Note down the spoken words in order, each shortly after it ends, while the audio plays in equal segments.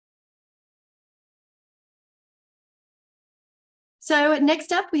So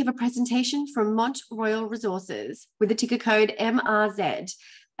next up, we have a presentation from Mont Royal Resources with the ticker code MRZ,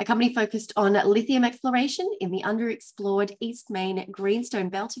 a company focused on lithium exploration in the underexplored Eastmain greenstone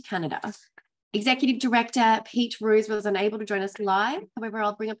belt of Canada. Executive Director Pete Ruse was unable to join us live. However,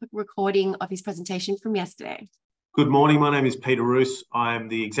 I'll bring up a recording of his presentation from yesterday. Good morning, my name is Peter Ruse. I am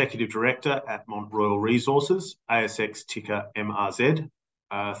the Executive Director at Mont Royal Resources, ASX ticker MRZ.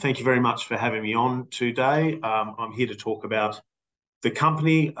 Thank you very much for having me on today. I'm here to talk about the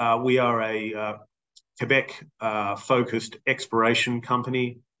company. We are a Quebec-focused exploration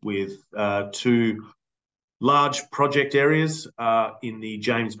company with two large project areas in the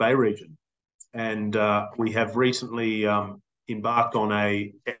James Bay region. And we have recently embarked on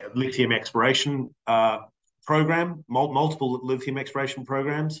a lithium exploration program, multiple lithium exploration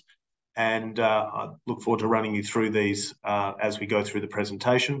programs, and I look forward to running you through these as we go through the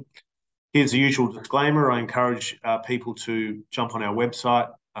presentation. Here's the usual disclaimer. I encourage people to jump on our website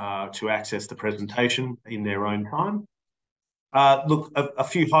to access the presentation in their own time. Look, a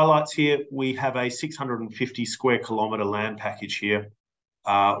few highlights here. We have a 650 square kilometre land package here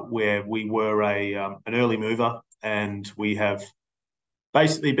where we were an early mover, and we have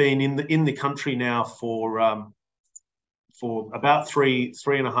basically been in the country now for about three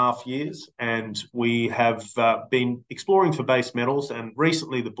and a half years, and we have been exploring for base metals. And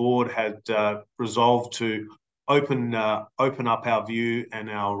recently, the board had resolved to open up our view and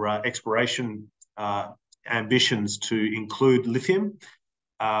our exploration ambitions to include lithium.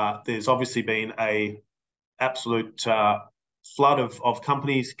 There's obviously been an absolute flood of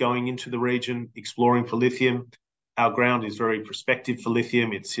companies going into the region exploring for lithium. Our ground is very prospective for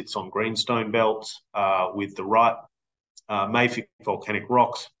lithium. It sits on greenstone belts with the right mafic volcanic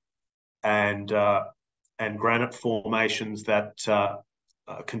rocks and granite formations that are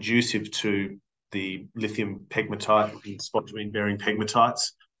conducive to the lithium pegmatite and spodumene-bearing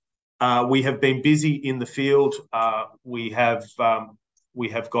pegmatites. We have been busy in the field. We have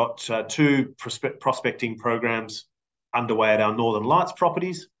got two prospecting programs underway at our Northern Lights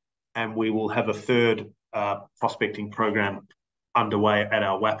properties, and we will have a third prospecting program underway at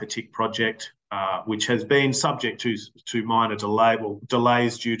our Wapatik project, which has been subject to minor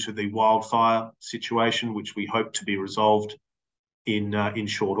delays due to the wildfire situation, which we hope to be resolved in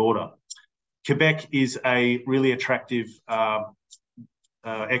short order. Quebec is a really attractive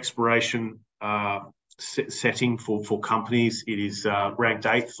exploration setting for companies. It is ranked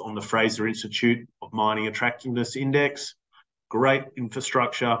 8th on the Fraser Institute of Mining Attractiveness Index. Great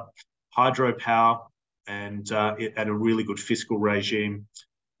infrastructure, hydropower, and at a really good fiscal regime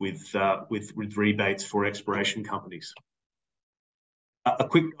with rebates for exploration companies. A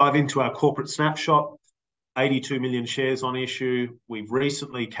quick dive into our corporate snapshot. 82 million shares on issue. We've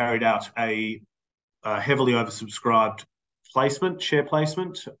recently carried out a heavily oversubscribed share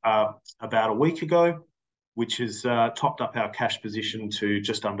placement about a week ago, which has topped up our cash position to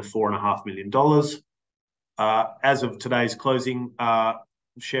just under $4.5 million. As of today's closing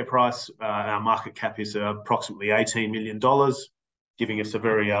share price, our market cap is approximately $18 million, giving us a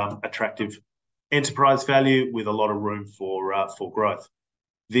very attractive enterprise value with a lot of room for growth.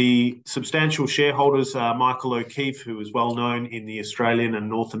 The substantial shareholders are Michael O'Keefe, who is well known in the Australian and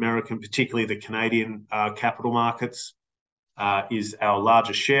North American, particularly the Canadian capital markets, is our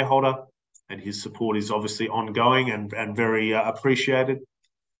largest shareholder, and his support is obviously ongoing and very appreciated.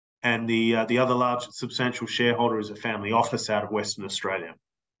 And the other large substantial shareholder is a family office out of Western Australia.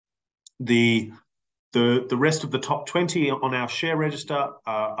 The rest of the top 20 on our share register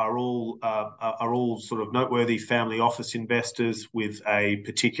are all sort of noteworthy family office investors with a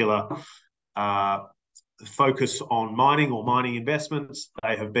particular focus on mining or mining investments.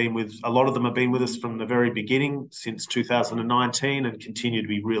 They have been a lot of them have been with us from the very beginning since 2019 and continue to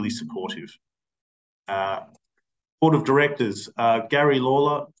be really supportive. Board of Directors, Gary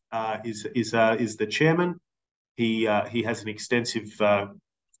Lawler is the chairman. He has an extensive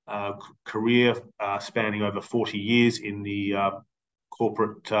career spanning over 40 years in the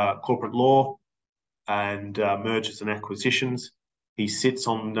corporate law and mergers and acquisitions. He sits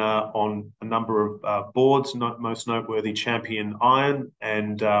on a number of boards, most noteworthy Champion Iron,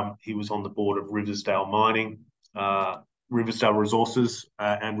 and he was on the board of Riversdale Resources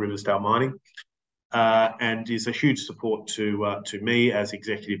and Riversdale Mining, and is a huge support to me as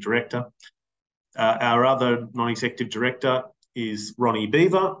Executive Director. Our other non-executive director is Ronnie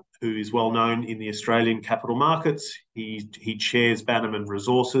Beaver, who is well known in the Australian capital markets. He chairs Bannerman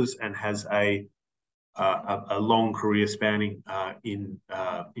Resources and has a long career spanning in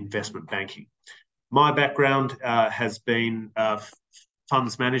investment banking. My background has been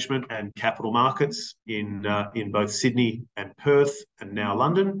funds management and capital markets in both Sydney and Perth, and now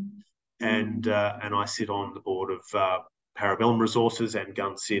London. And I sit on the board of Parabellum Resources and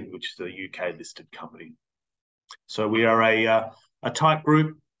Gunsin, which is a UK listed company. So we are a tight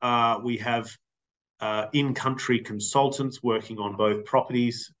group. We have in-country consultants working on both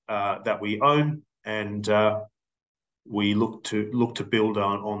properties that we own, and we look to build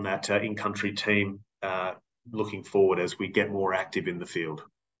on that in-country team looking forward as we get more active in the field.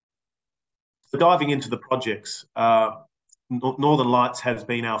 So diving into the projects, Northern Lights has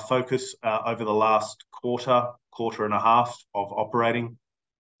been our focus over the last quarter and a half of operating.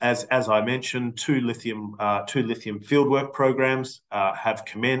 As I mentioned, two lithium fieldwork programs have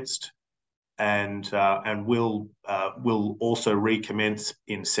commenced, and will also recommence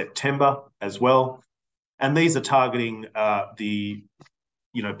in September as well. And these are targeting the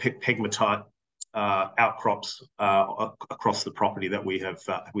pegmatite outcrops across the property that we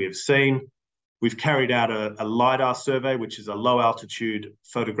have seen. We've carried out a LiDAR survey, which is a low altitude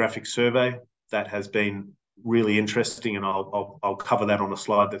photographic survey that has been really interesting, and I'll cover that on a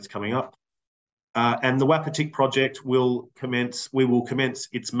slide that's coming up. And the Wapatik project will commence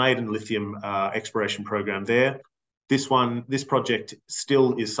its maiden lithium exploration program there. This project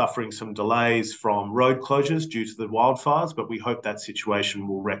still is suffering some delays from road closures due to the wildfires, but we hope that situation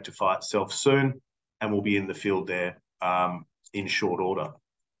will rectify itself soon, and we'll be in the field there in short order.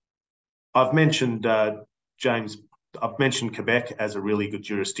 I've mentioned Quebec as a really good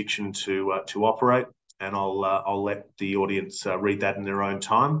jurisdiction to operate, and I'll let the audience read that in their own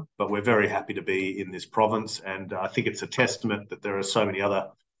time. But we're very happy to be in this province, and I think it's a testament that there are so many other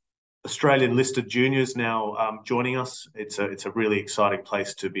Australian listed juniors now joining us. It's a really exciting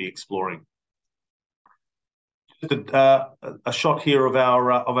place to be exploring. A shot here of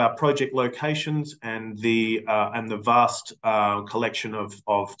our project locations and the vast collection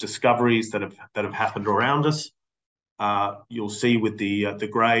of discoveries that have happened around us. You'll see with the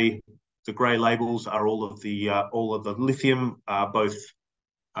grey labels are all of the lithium, both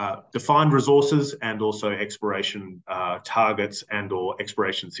defined resources and also exploration targets and/or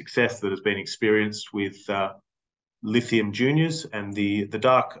exploration success that has been experienced with lithium juniors, and the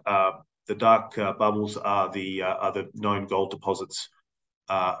dark bubbles are the known gold deposits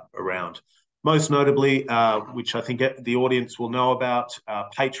around. Most notably, which I think the audience will know about,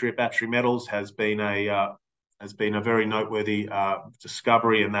 Patriot Battery Metals has been a very noteworthy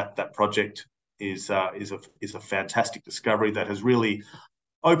discovery, and that project is a fantastic discovery that has really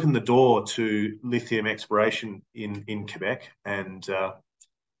opened the door to lithium exploration in Quebec. And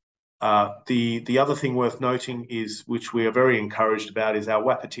the other thing worth noting is, which we are very encouraged about, is our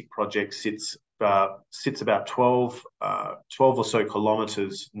Wapatik project sits about 12 or so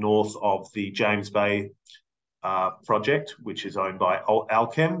kilometres north of the James Bay project, which is owned by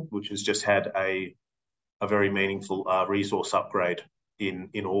Alchem, which has just had a very meaningful resource upgrade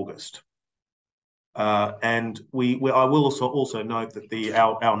in August. And I will also note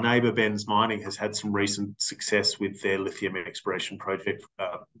that our neighbour Benz Mining has had some recent success with their lithium exploration project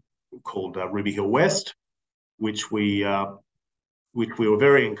called Ruby Hill West, which we were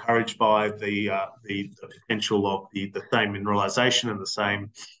very encouraged by the potential of the same mineralisation and the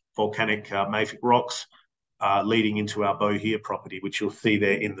same volcanic mafic rocks leading into our Bohea property, which you'll see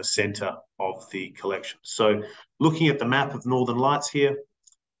there in the centre of the collection. So looking at the map of Northern Lights here,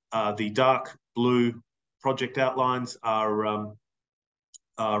 the dark blue project outlines are owned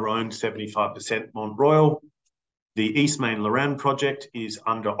 75% Mont Royal. The Eastmain Loran project is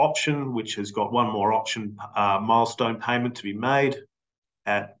under option, which has got one more option milestone payment to be made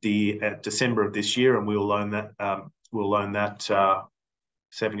at December of this year, and we'll own that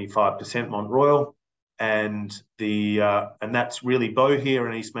 75% Mont Royal. And that's really Bohea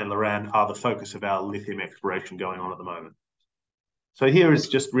and Eastmain Loran are the focus of our lithium exploration going on at the moment. So here is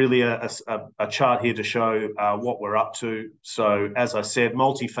just really a chart here to show what we're up to. So as I said,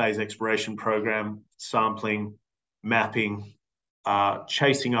 multi-phase exploration program, sampling, mapping,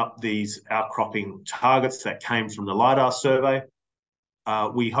 chasing up these outcropping targets that came from the LiDAR survey.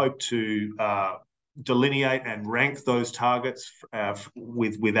 We hope to delineate and rank those targets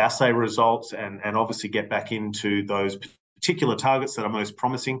with assay results, and obviously get back into those particular targets that are most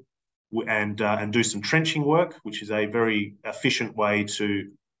promising, and do some trenching work, which is a very efficient way to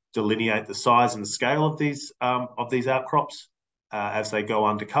delineate the size and the scale of these outcrops as they go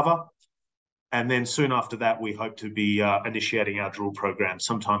undercover. And then soon after that, we hope to be initiating our drill program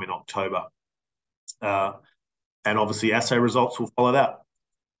sometime in October. And obviously assay results will follow that.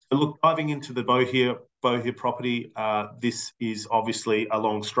 So look, diving into the Bohea property, this is obviously a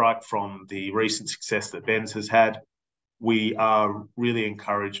long strike from the recent success that Benz has had. we are really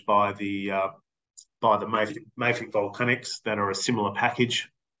encouraged by the mafic volcanics that are a similar package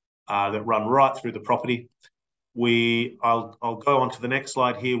that run right through the property. I'll go on to the next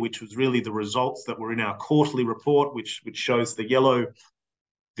slide here, which was really the results that were in our quarterly report, which shows the yellow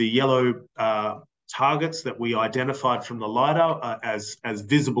targets that we identified from the LiDAR as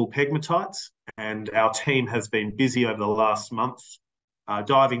visible pegmatites. And our team has been busy over the last month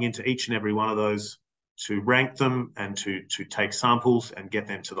diving into each and every one of those to rank them and to take samples and get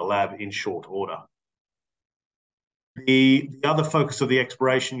them to the lab in short order. The other focus of the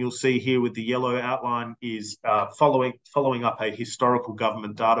exploration you'll see here with the yellow outline is following up a historical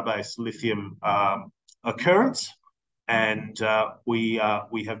government database lithium occurrence. And we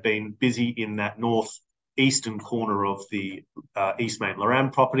have been busy in that northeastern corner of the Eastmain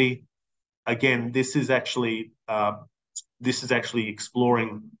Loran property. Again, this is actually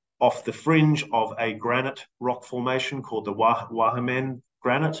exploring off the fringe of a granite rock formation called the Wahamen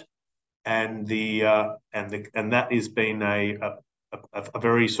granite, and that has been a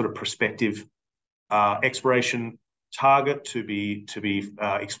very sort of prospective exploration target to be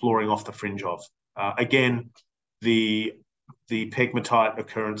exploring off the fringe of. Again, the pegmatite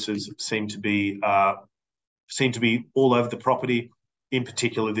occurrences seem to be all over the property, in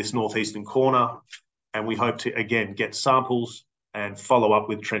particular this northeastern corner, and we hope to again get samples and follow up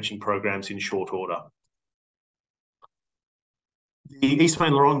with trenching programs in short order. The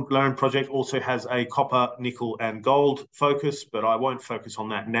Eastmain Loran project also has a copper, nickel, and gold focus, but I won't focus on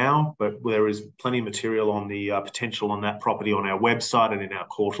that now. But there is plenty of material on the potential on that property on our website and in our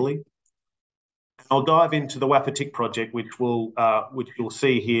quarterly. I'll dive into the Wapatik project, which you'll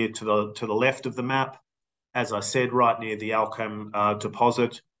see here to the left of the map. As I said, right near the Alcam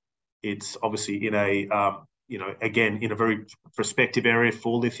deposit. It's obviously in a again in a very prospective area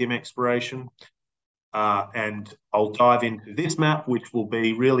for lithium exploration. And I'll dive into this map, which will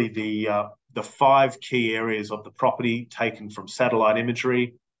be really the 5 key areas of the property taken from satellite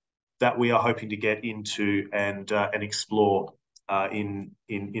imagery that we are hoping to get into and explore in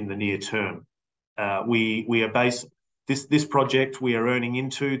the near term. We are based this project we are earning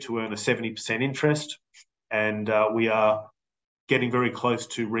into to earn a 70% interest, and we are getting very close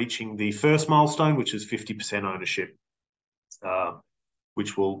to reaching the first milestone, which is 50% ownership,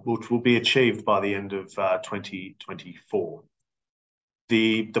 which will be achieved by the end of 2024.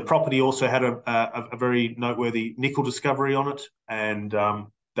 The property also had a very noteworthy nickel discovery on it, and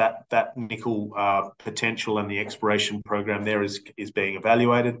that nickel potential and the exploration program there is being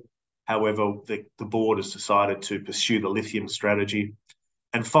evaluated. However, the board has decided to pursue the lithium strategy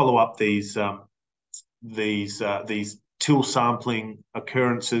and follow up these till sampling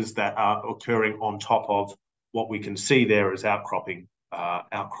occurrences that are occurring on top of what we can see there as outcropping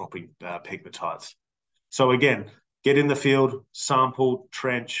pegmatites. So again, get in the field, sample,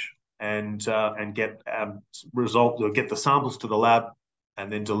 trench, and get get the samples to the lab,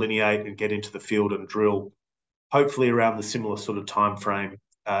 and then delineate and get into the field and drill, hopefully around the similar sort of time frame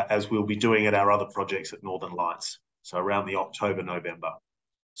as we'll be doing at our other projects at Northern Lights. So around the October-November.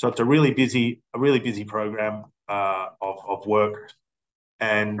 So it's a really busy program of work,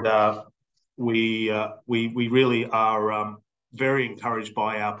 and we really are very encouraged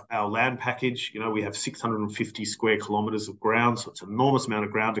by our land package. You know, we have 650 square kilometres of ground, so it's an enormous amount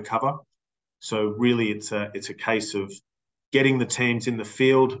of ground to cover. So really, it's a case of getting the teams in the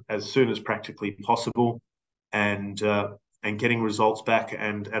field as soon as practically possible, and getting results back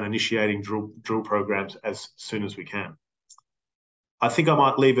and initiating drill programs as soon as we can. I think I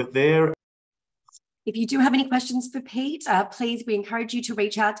might leave it there. If you do have any questions for Pete, please, we encourage you to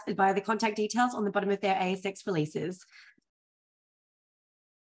reach out via the contact details on the bottom of their ASX releases.